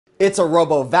It's a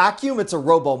Robo Vacuum, it's a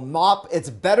Robo Mop, it's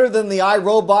better than the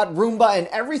iRobot, Roomba, and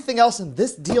everything else, and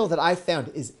this deal that I found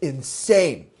is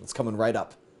insane. It's coming right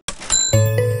up.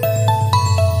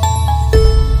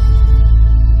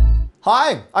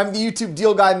 Hi, I'm the YouTube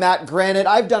deal guy, Matt Granite.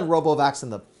 I've done RoboVacs in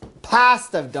the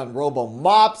past, I've done Robo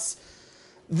Mops.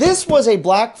 This was a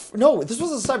this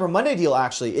was a Cyber Monday deal,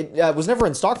 actually. It was never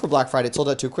in stock for Black Friday. It sold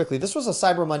out too quickly. This was a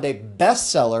Cyber Monday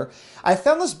bestseller. I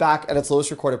found this back at its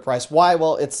lowest recorded price. Why?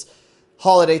 Well, it's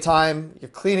holiday time. You're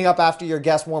cleaning up after your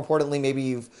guests. More importantly, maybe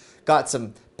you've got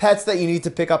some pets that you need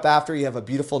to pick up after. You have a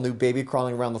beautiful new baby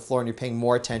crawling around the floor and you're paying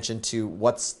more attention to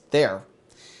what's there.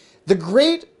 The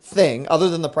great thing, other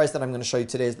than the price that I'm going to show you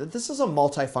today, is that this is a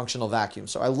multifunctional vacuum.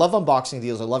 So I love unboxing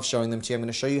deals. I love showing them to you. I'm going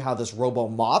to show you how this Robo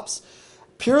Mops.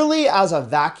 Purely as a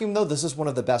vacuum, though, this is one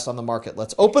of the best on the market.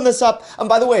 Let's open this up. And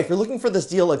by the way, if you're looking for this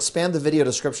deal, expand the video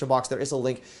description box. There is a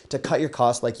link to cut your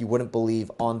costs like you wouldn't believe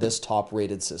on this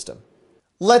top-rated system.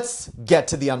 Let's get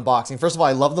to the unboxing. First of all,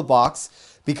 I love the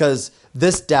box because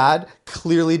this dad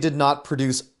clearly did not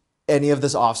produce any of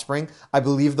this offspring. I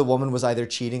believe the woman was either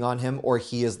cheating on him or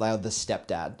he is now the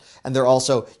stepdad. And they're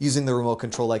also using the remote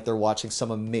control like they're watching some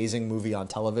amazing movie on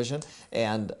television.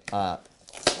 And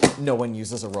no one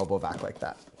uses a RoboVac like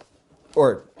that.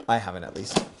 Or I haven't, at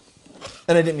least.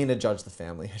 And I didn't mean to judge the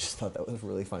family. I just thought that was a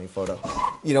really funny photo.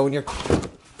 You know, when you're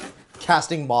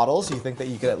casting models, you think that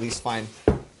you could at least find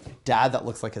dad that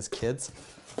looks like his kids.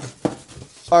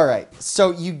 All right,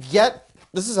 so you get,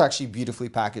 this is actually beautifully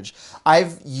packaged.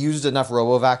 I've used enough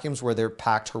RoboVacuums where they're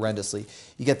packed horrendously.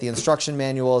 You get the instruction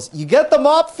manuals. You get the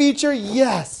mop feature,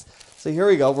 yes. So here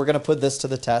we go. We're going to put this to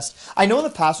the test. I know in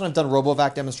the past when I've done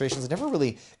RoboVac demonstrations, I never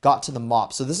really got to the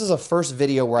mop. So this is a first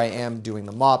video where I am doing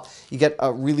the mop. You get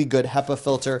a really good HEPA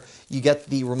filter. You get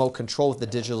the remote control with the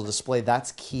digital display.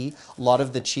 That's key. A lot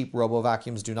of the cheap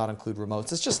RoboVacuums do not include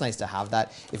remotes. It's just nice to have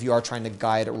that if you are trying to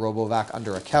guide a RoboVac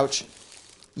under a couch.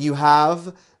 You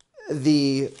have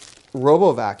the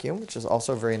RoboVacuum, which is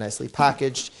also very nicely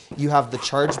packaged. You have the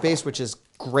charge base, which is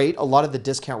great. A lot of the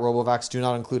discount RoboVacs do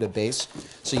not include a base,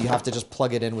 so you have to just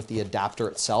plug it in with the adapter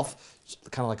itself,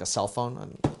 kind of like a cell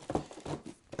phone.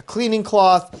 A cleaning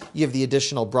cloth. You have the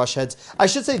additional brush heads. I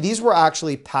should say these were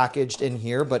actually packaged in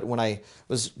here, but when I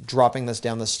was dropping this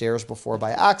down the stairs before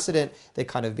by accident, they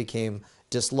kind of became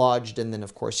dislodged, and then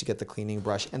of course you get the cleaning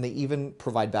brush, and they even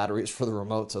provide batteries for the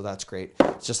remote, so that's great.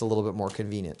 It's just a little bit more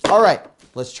convenient. All right,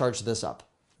 let's charge this up.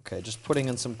 Okay, just putting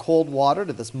in some cold water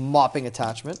to this mopping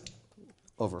attachment.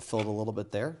 Overfilled a little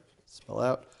bit there. Spill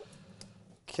out.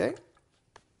 Okay.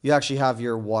 You actually have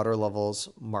your water levels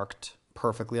marked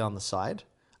perfectly on the side.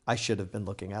 I should have been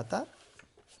looking at that.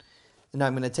 And now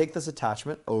I'm going to take this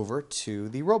attachment over to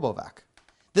the RoboVac.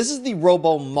 This is the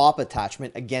Robo Mop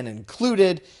attachment, again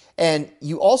included, and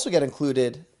you also get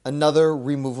included another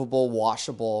removable,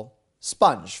 washable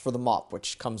sponge for the mop,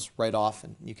 which comes right off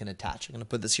and you can attach. I'm going to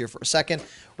put this here for a second.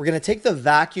 We're going to take the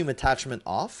vacuum attachment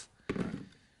off.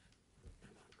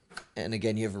 And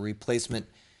again, you have a replacement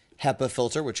HEPA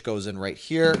filter, which goes in right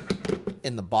here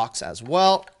in the box as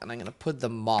well. And I'm going to put the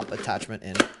mop attachment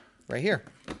in right here.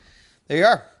 There you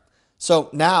are. So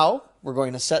now we're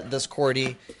going to set this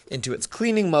Coredy into its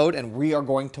cleaning mode, and we are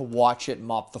going to watch it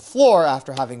mop the floor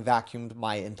after having vacuumed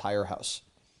my entire house.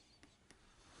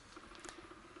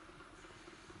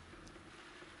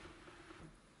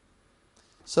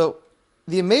 So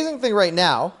the amazing thing right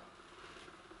now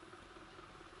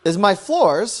is my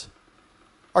floors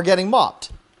are getting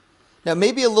mopped. Now, it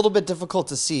may be a little bit difficult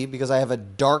to see because I have a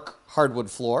dark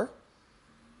hardwood floor,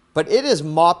 but it is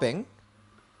mopping,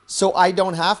 so I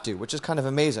don't have to, which is kind of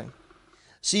amazing.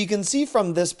 So you can see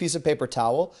from this piece of paper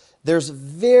towel, there's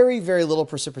very, very little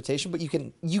precipitation, but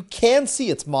you can see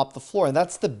it's mopped the floor, and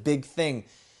that's the big thing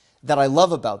that I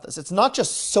love about this. It's not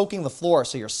just soaking the floor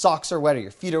so your socks are wet or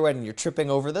your feet are wet and you're tripping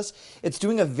over this. It's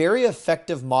doing a very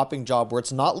effective mopping job where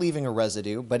it's not leaving a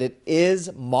residue, but it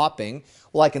is mopping.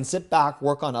 Well, I can sit back,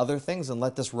 work on other things, and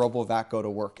let this RoboVac go to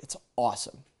work. It's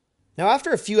awesome. Now,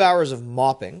 after a few hours of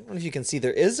mopping, I don't know if you can see,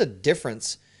 there is a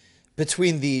difference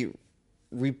between the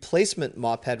replacement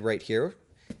mop head right here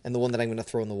and the one that I'm going to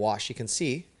throw in the wash. You can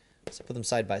see, let's put them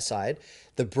side by side.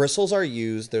 The bristles are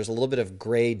used. There's a little bit of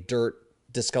gray dirt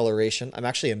discoloration. I'm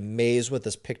actually amazed what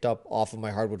this picked up off of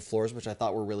my hardwood floors, which I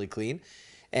thought were really clean.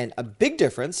 And a big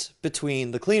difference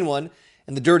between the clean one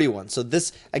and the dirty one. So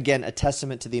this, again, a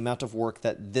testament to the amount of work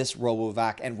that this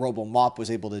RoboVac and Robo Mop was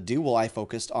able to do while I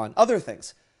focused on other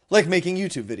things, like making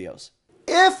YouTube videos.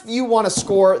 if you want to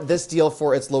score this deal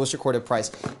for its lowest recorded price,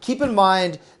 keep in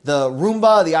mind the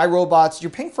Roomba, the iRobots,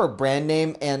 you're paying for a brand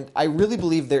name, and I really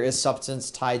believe there is substance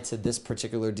tied to this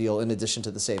particular deal in addition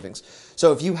to the savings.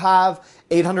 So if you have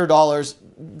 $800,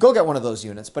 go get one of those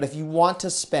units. But if you want to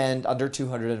spend under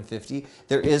 $250,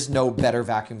 there is no better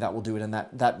vacuum that will do it, and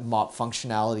that mop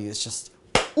functionality is just,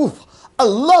 oof, I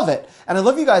love it. And I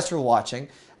love you guys for watching.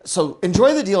 So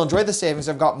enjoy the deal, enjoy the savings.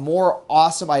 I've got more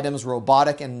awesome items,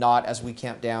 robotic and not, as we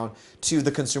camp down to the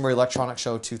Consumer Electronics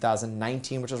Show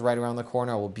 2019, which is right around the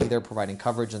corner. I will be there providing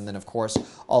coverage, and then, of course,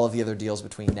 all of the other deals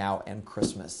between now and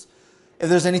Christmas. If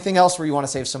there's anything else where you want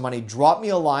to save some money, drop me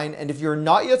a line. And if you're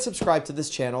not yet subscribed to this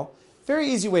channel, very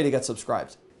easy way to get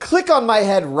subscribed. Click on my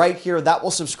head right here. That will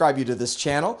subscribe you to this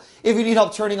channel. If you need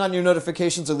help turning on your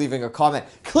notifications or leaving a comment,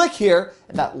 click here.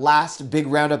 And that last big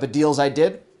roundup of deals I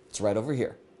did, it's right over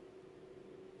here.